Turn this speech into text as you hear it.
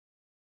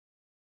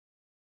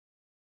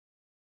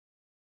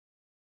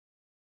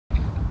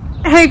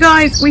Hey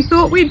guys, we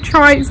thought we'd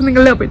try something a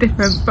little bit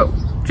different, but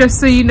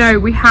just so you know,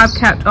 we have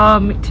kept our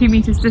 2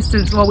 meters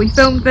distance while we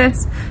filmed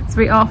this, so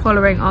we are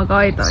following our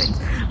guidelines.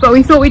 But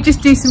we thought we'd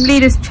just do some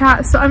leaders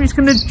chat, so I'm just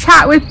going to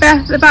chat with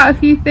Beth about a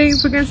few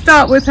things. We're going to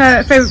start with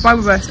her favourite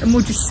Bible verse and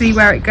we'll just see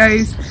where it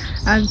goes,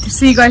 just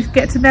so you guys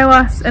get to know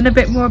us and a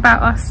bit more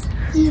about us.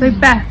 So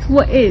Beth,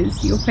 what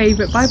is your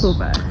favourite Bible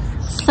verse?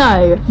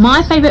 So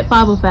my favourite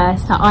Bible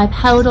verse that I've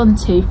held on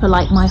to for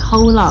like my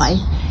whole life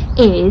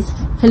is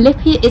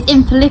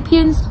in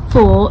Philippians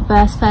 4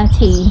 verse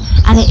 13,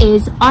 and it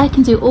is, I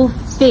can do all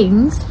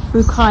things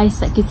through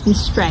Christ that gives me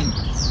strength.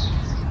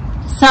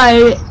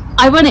 So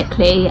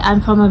ironically,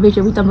 and from a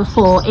video we've done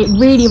before, it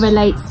really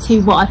relates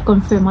to what I've gone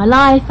through in my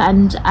life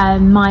and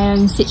my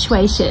own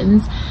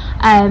situations,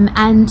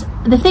 and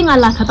the thing I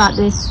like about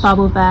this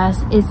Bible verse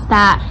is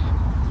that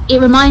it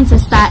reminds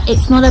us that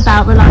it's not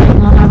about relying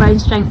on our own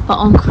strength but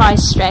on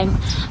Christ's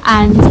strength.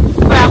 And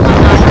throughout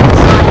my life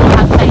I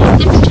have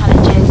faced different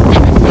challenges,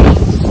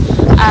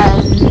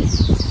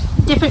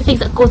 different things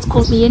that God's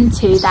called me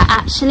into, that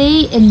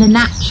actually in the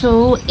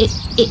natural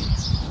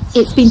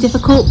it's been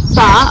difficult,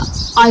 but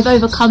I've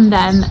overcome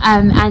them,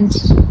 and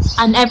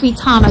every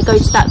time I go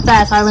to that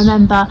verse I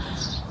remember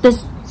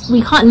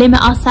we can't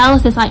limit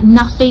ourselves. There's like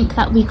nothing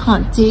that we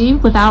can't do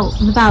without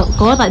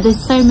God. Like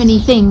there's so many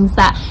things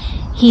that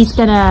He's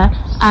gonna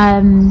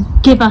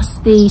give us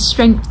the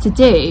strength to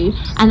do,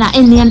 and that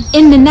in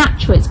the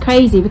natural it's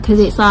crazy, because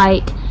it's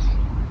like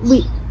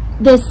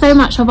there's so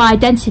much of our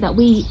identity that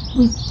we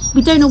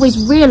don't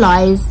always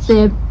realize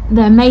the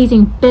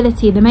amazing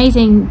ability, the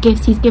amazing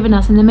gifts He's given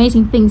us, and the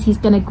amazing things He's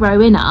going to grow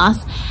in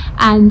us.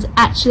 And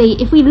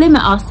actually, if we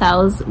limit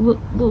ourselves,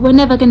 we're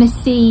never going to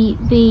see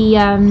the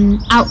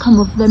outcome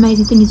of the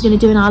amazing thing He's going to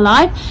do in our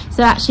life.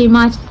 So actually,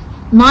 my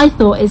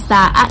thought is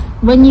that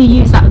when you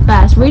use that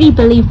verse, really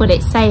believe what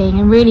it's saying,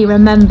 and really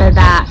remember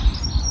that,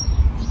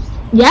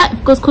 yeah,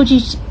 if God's called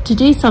you to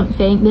do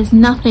something, there's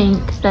nothing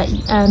that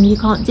you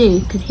can't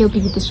do, because He'll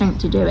give you the strength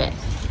to do it.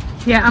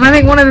 Yeah, and I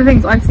think one of the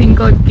things I've seen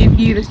God give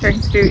you the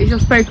strength to do is your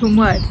spoken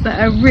words that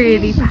are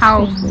really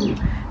powerful.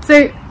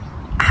 So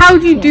how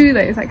do you do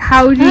those? Like,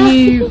 how do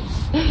you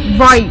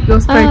write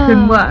your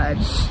spoken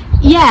words?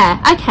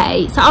 Yeah,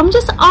 okay, so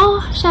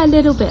I'll share a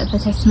little bit of a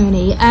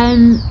testimony,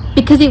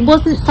 because it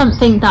wasn't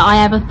something that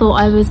I ever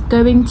thought I was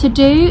going to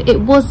do.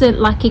 It wasn't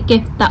like a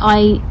gift that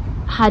I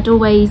had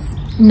always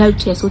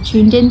noticed or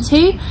tuned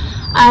into.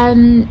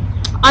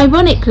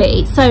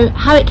 Ironically, so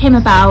how it came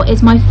about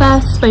is my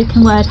first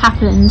spoken word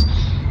happened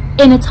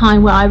in a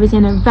time where I was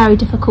in a very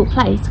difficult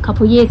place a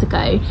couple of years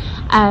ago,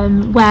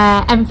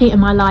 where everything in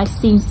my life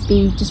seemed to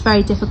be just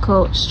very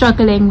difficult,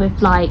 struggling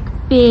with like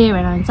fear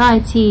and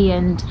anxiety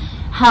and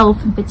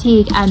health and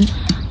fatigue,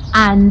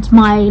 and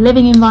my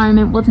living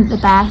environment wasn't the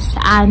best.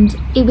 And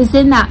it was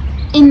in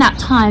that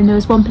time, there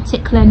was one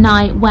particular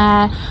night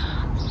where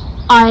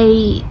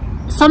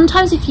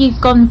sometimes if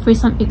you've gone through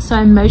something so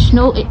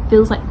emotional, it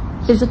feels like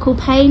physical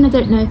pain. I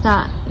don't know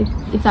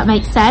if that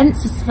makes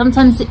sense.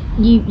 Sometimes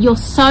you're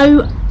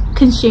so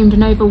consumed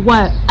and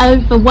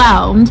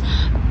overwhelmed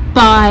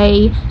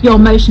by your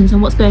emotions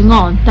and what's going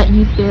on that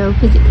you feel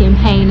physically in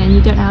pain and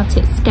you don't know how to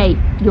escape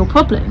your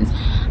problems.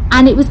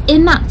 And it was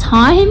in that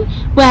time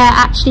where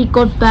actually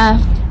God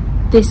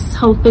birthed this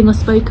whole thing of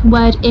spoken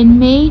word in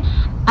me,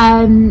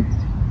 and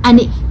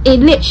it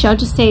literally, I'll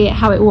just say it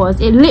how it was,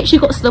 it literally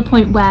got to the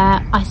point where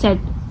I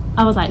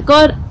was like,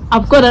 God,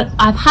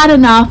 I've had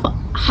enough,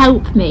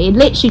 help me,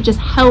 literally just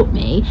help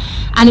me.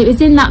 And it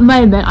was in that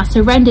moment I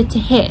surrendered to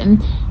Him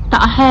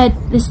that I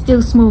heard this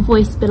still small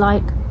voice be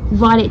like,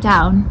 write it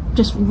down,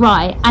 just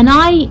write. And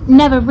I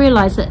never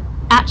realized that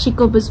actually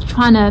God was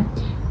trying to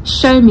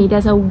show me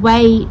there's a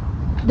way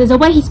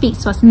He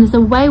speaks to us, and there's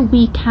a way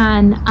we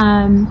can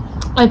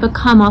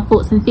overcome our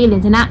thoughts and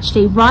feelings, and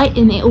actually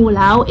writing it all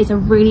out is a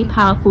really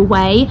powerful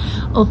way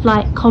of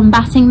like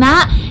combating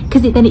that,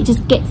 because then it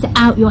just gets it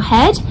out your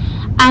head.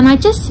 And I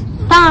just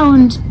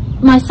found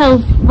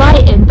myself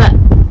writing, but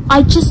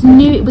I just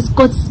knew it was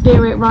God's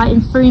Spirit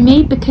writing through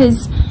me,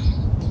 because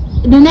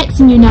the next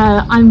thing you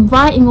know, I'm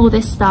writing all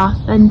this stuff,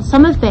 and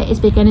some of it is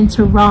beginning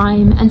to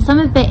rhyme, and some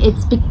of it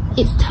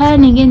it's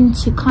turning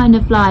into kind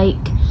of like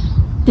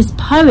this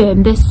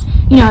poem, this,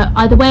 you know,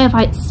 the way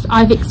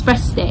I've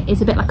expressed it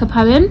is a bit like a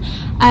poem,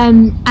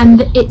 and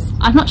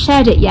I've not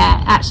shared it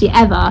yet actually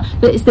ever,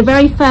 but it's the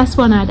very first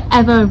one I'd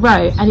ever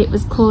wrote, and it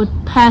was called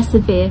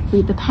Persevere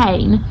Through the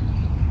Pain.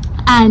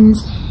 And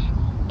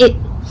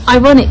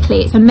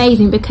ironically, it's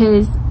amazing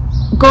because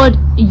God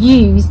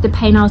used the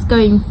pain I was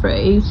going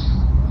through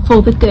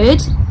for the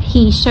good.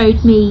 He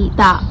showed me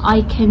that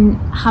I can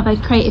have a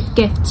creative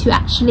gift to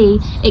actually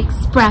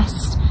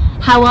express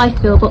how I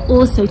feel, but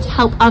also to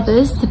help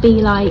others to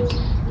be like,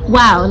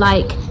 wow,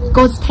 like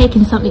God's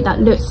taken something that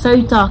looked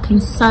so dark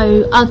and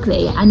so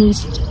ugly, and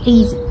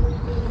he's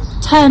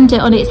turned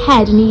it on its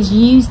head, and He's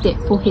used it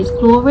for His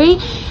glory.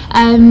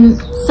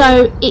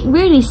 So it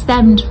really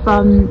stemmed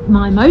from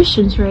my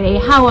emotions, really,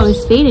 how I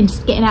was feeling,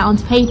 just getting out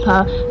onto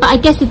paper. But I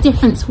guess the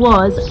difference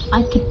was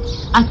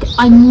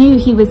I knew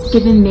He was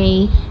giving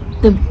me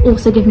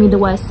also give me the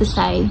words to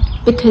say,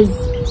 because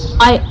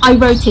I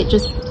wrote it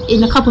just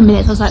in a couple of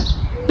minutes. I was like,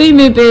 boom,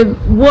 boom,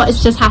 boom, what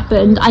has just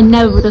happened? I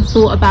never would have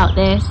thought about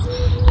this.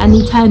 And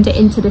he turned it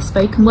into the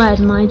spoken word,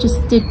 and I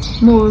just did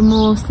more and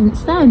more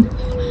since then.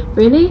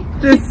 Really?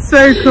 It's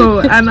so cool.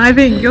 And I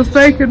think your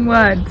spoken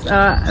words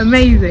are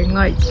amazing,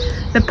 like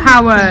the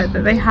power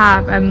that they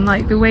have, and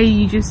like the way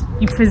you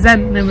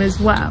present them as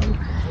well.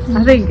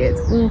 I think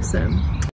it's awesome.